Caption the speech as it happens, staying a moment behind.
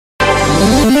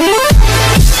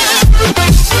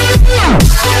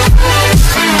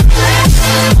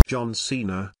John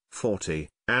Cena, 40,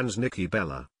 and Nikki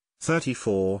Bella,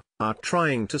 34, are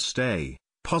trying to stay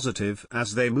positive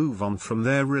as they move on from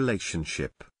their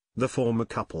relationship. The former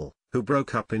couple, who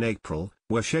broke up in April,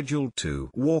 were scheduled to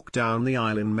walk down the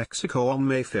aisle in Mexico on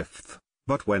May 5,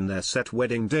 but when their set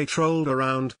wedding date rolled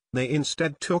around, they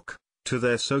instead took to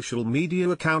their social media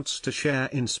accounts to share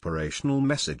inspirational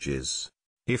messages.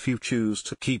 If you choose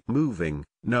to keep moving,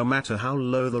 no matter how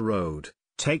low the road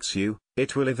takes you,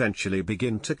 it will eventually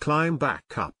begin to climb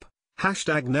back up.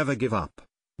 #never give up.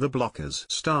 The Blockers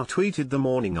star tweeted the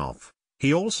morning of.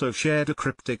 He also shared a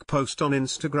cryptic post on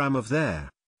Instagram of their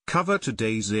cover to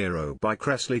Day Zero by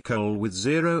Cressley Cole with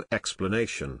zero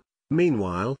explanation.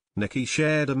 Meanwhile, Nikki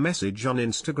shared a message on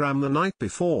Instagram the night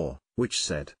before, which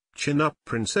said, "Chin up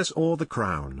princess or the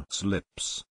crown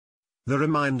slips." The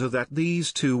reminder that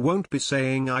these two won't be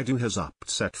saying I do has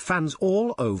upset fans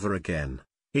all over again.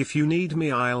 "If you need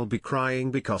me I'll be crying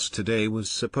because today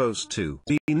was supposed to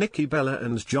be Nikki Bella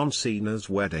and John Cena's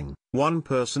wedding," one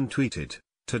person tweeted.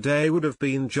 "Today would have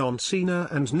been John Cena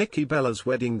and Nikki Bella's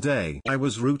wedding day. I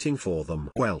was rooting for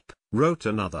them." "Welp," wrote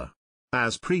another.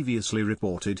 As previously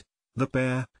reported, the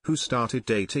pair, who started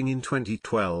dating in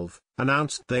 2012,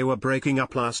 announced they were breaking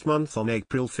up last month on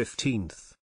April 15.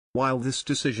 While this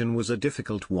decision was a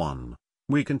difficult one,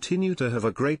 "We continue to have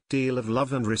a great deal of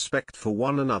love and respect for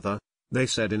one another," they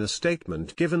said in a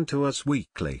statement given to Us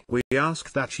Weekly. "We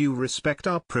ask that you respect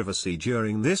our privacy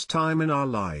during this time in our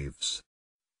lives.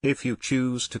 If you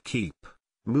choose to keep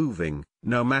moving,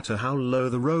 no matter how low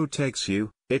the road takes you,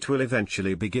 it will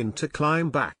eventually begin to climb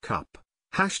back up."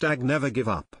 #never give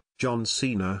up. John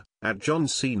Cena, at John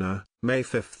Cena, May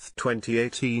 5,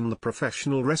 2018. The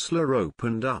professional wrestler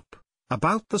opened up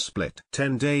about the split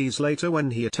 10 days later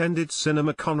when he attended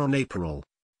CinemaCon on April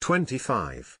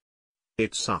 25.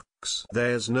 "It sucks.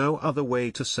 There's no other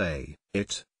way to say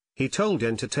it," he told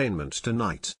Entertainment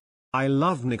Tonight. "I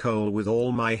love Nicole with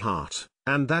all my heart,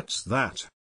 and that's that."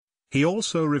 He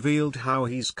also revealed how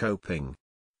he's coping.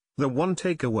 "The one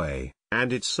takeaway,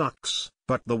 and it sucks,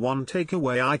 but the one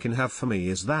takeaway I can have for me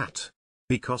is that,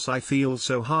 because I feel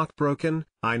so heartbroken,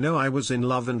 I know I was in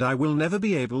love and I will never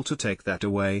be able to take that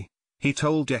away," he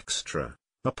told Extra,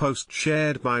 a post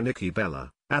shared by Nikki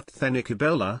Bella, at Nikki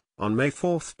Bella, on May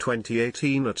 4,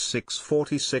 2018 at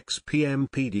 6:46 p.m.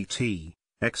 PDT.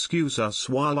 "Excuse us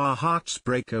while our hearts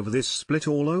break over this split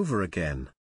all over again.